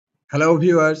Hello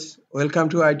viewers, welcome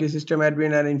to IT System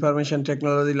Admin and Information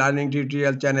Technology Learning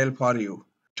tutorial channel for you.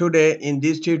 Today in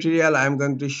this tutorial I am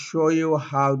going to show you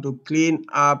how to clean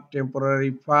up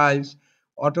temporary files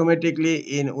automatically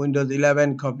in Windows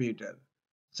 11 computer.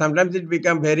 Sometimes it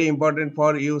becomes very important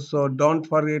for you, so don't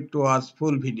forget to watch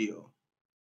full video.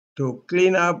 To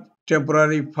clean up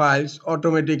temporary files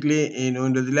automatically in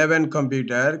Windows 11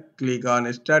 computer, click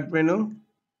on Start menu,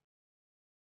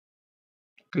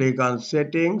 click on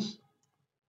Settings.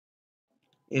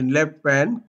 In left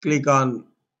pane, click on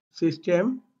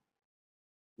System.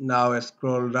 Now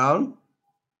scroll down.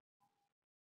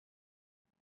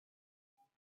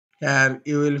 Here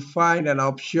you will find an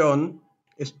option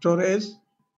Storage.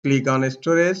 Click on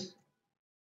Storage.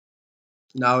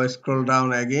 Now scroll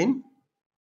down again.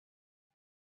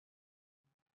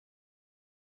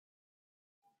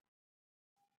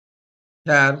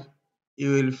 Here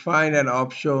you will find an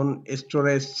option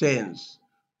Storage Change.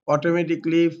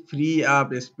 Automatically free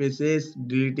up spaces,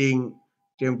 deleting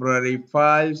temporary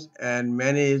files and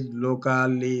manage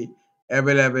locally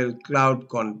available cloud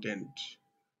content.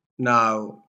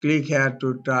 Now click here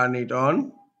to turn it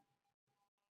on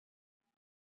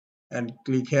and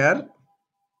click here.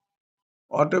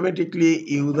 Automatically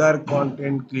user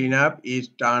content cleanup is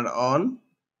turned on.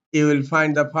 You will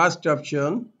find the first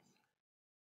option,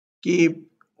 keep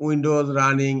Windows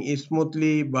running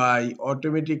smoothly by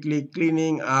automatically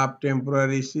cleaning up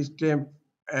temporary system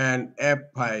and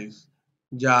app files.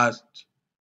 Just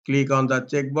click on the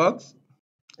checkbox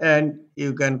and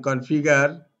you can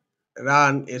configure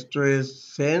run storage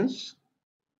change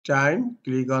time.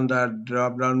 Click on the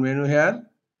drop down menu here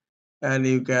and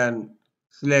you can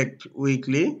select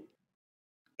weekly,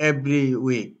 every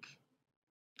week,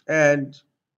 and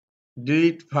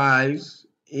delete files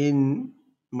in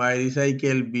my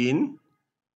recycle bin.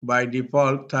 By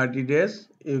default 30 days,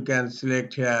 you can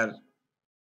select here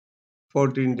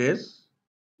 14 days,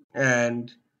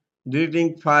 and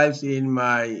deleting files in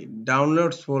my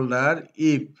downloads folder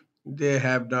if they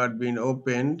have not been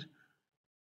opened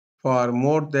for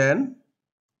more than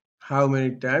how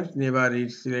many times, never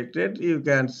is selected. You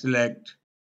can select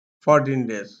 14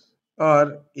 days,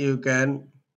 or you can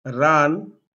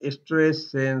run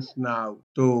storage change now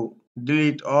to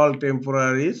delete all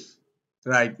temporaries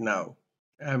right now.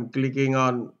 I'm clicking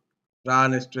on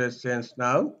run storage change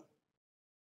now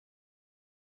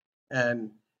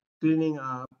and cleaning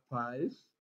up files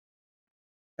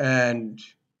and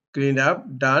clean up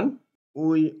done.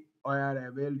 We are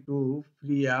able to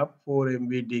free up 4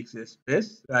 MB disk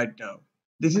space right now.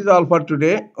 This is all for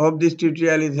today. Hope this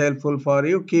tutorial is helpful for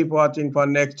you. Keep watching for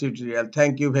next tutorial.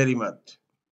 Thank you very much.